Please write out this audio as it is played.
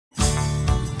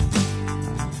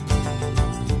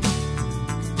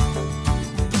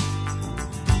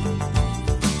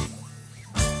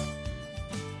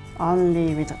I'm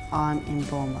David, I'm in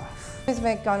Bournemouth. I'm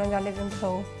Meg Gunn and I live in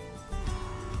Poole.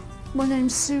 My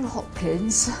name's Sue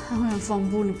Hopkins, I'm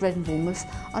from born and bred in Bournemouth.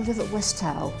 I live at West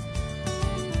Howe.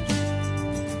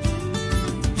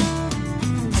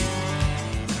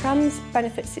 Crumbs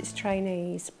benefits its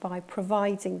trainees by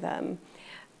providing them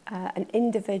an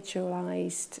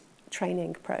individualised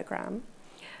training programme,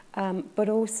 but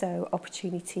also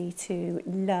opportunity to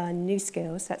learn new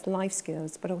skills, that's life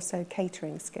skills, but also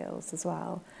catering skills as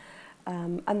well.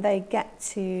 And they get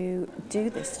to do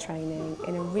this training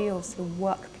in a real sort of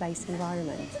workplace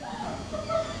environment.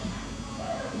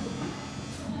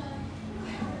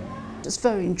 It's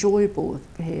very enjoyable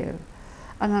here,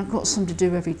 and I've got something to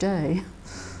do every day.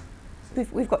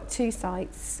 We've got two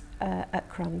sites at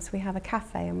Crumbs. We have a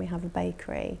cafe and we have a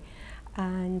bakery,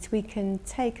 and we can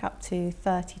take up to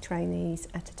 30 trainees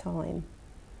at a time.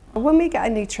 When we get a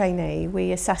new trainee,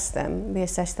 we assess them, we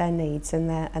assess their needs and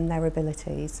their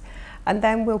abilities, and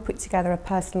then we'll put together a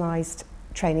personalised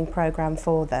training programme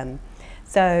for them.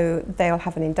 So they'll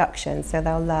have an induction, so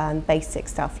they'll learn basic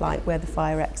stuff like where the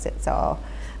fire exits are,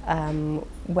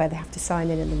 where they have to sign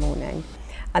in the morning.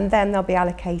 And then they'll be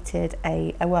allocated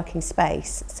a working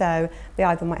space. So they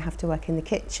either might have to work in the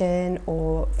kitchen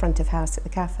or front of house at the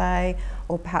cafe,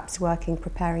 or perhaps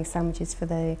preparing sandwiches for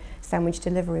the sandwich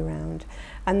delivery round.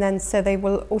 And then so they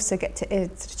will also get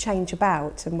to change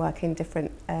about and work in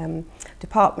different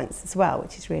departments as well,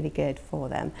 which is really good for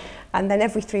them. And then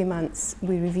every 3 months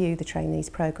we review the trainees'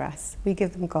 progress. We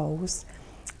give them goals,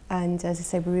 and as I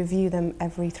say, we review them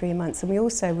every 3 months, and we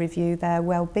also review their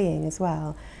well-being as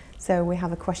well. So we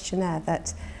have a questionnaire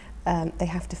that they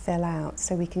have to fill out,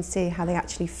 so we can see how they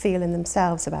actually feel in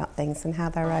themselves about things and how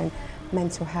their own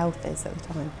mental health is at the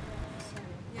time.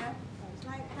 Yeah, it's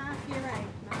like half your age,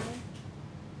 Mary.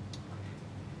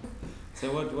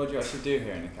 So what do you actually do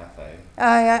here in the cafe?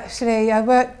 I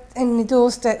work in the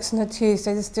doorsteps on a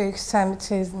Tuesday, just do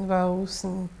sandwiches and rolls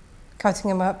and cutting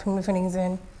them up and putting things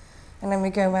in. And then we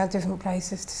go around different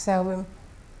places to sell them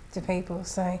to people,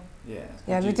 so.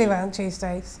 Yeah, we do it on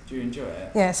Tuesdays. Do you enjoy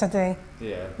it? Yes, I do.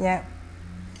 Yeah. Yeah.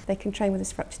 They can train with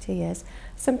us for up to 2 years.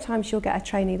 Sometimes you'll get a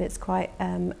trainee that's quite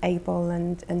able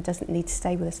and doesn't need to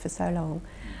stay with us for so long.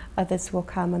 Others will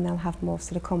come and they'll have more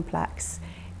sort of complex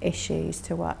issues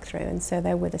to work through, and so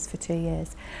they're with us for 2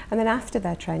 years. And then after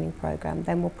their training programme,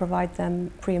 then we'll provide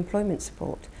them pre-employment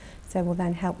support. So we'll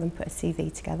then help them put a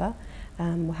CV together,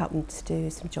 we'll help them to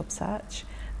do some job search,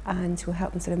 and we'll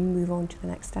help them sort of move on to the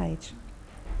next stage.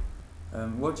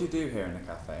 What do you do here in the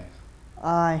cafe?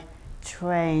 I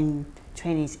train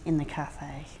trainees in the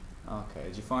cafe. Okay,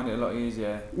 do you find it a lot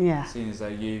easier, Yeah. seeing as though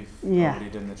you've Yeah. already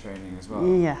done the training as well?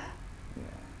 Yeah.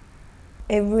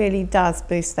 It really does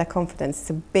boost their confidence. It's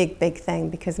a big, big thing,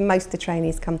 because most of the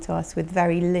trainees come to us with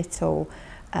very little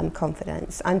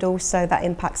confidence, and also that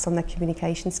impacts on their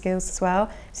communication skills as well,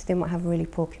 so they might have really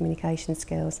poor communication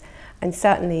skills. And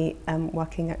certainly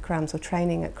working at Crumbs or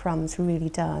training at Crumbs really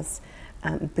does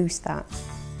boost that.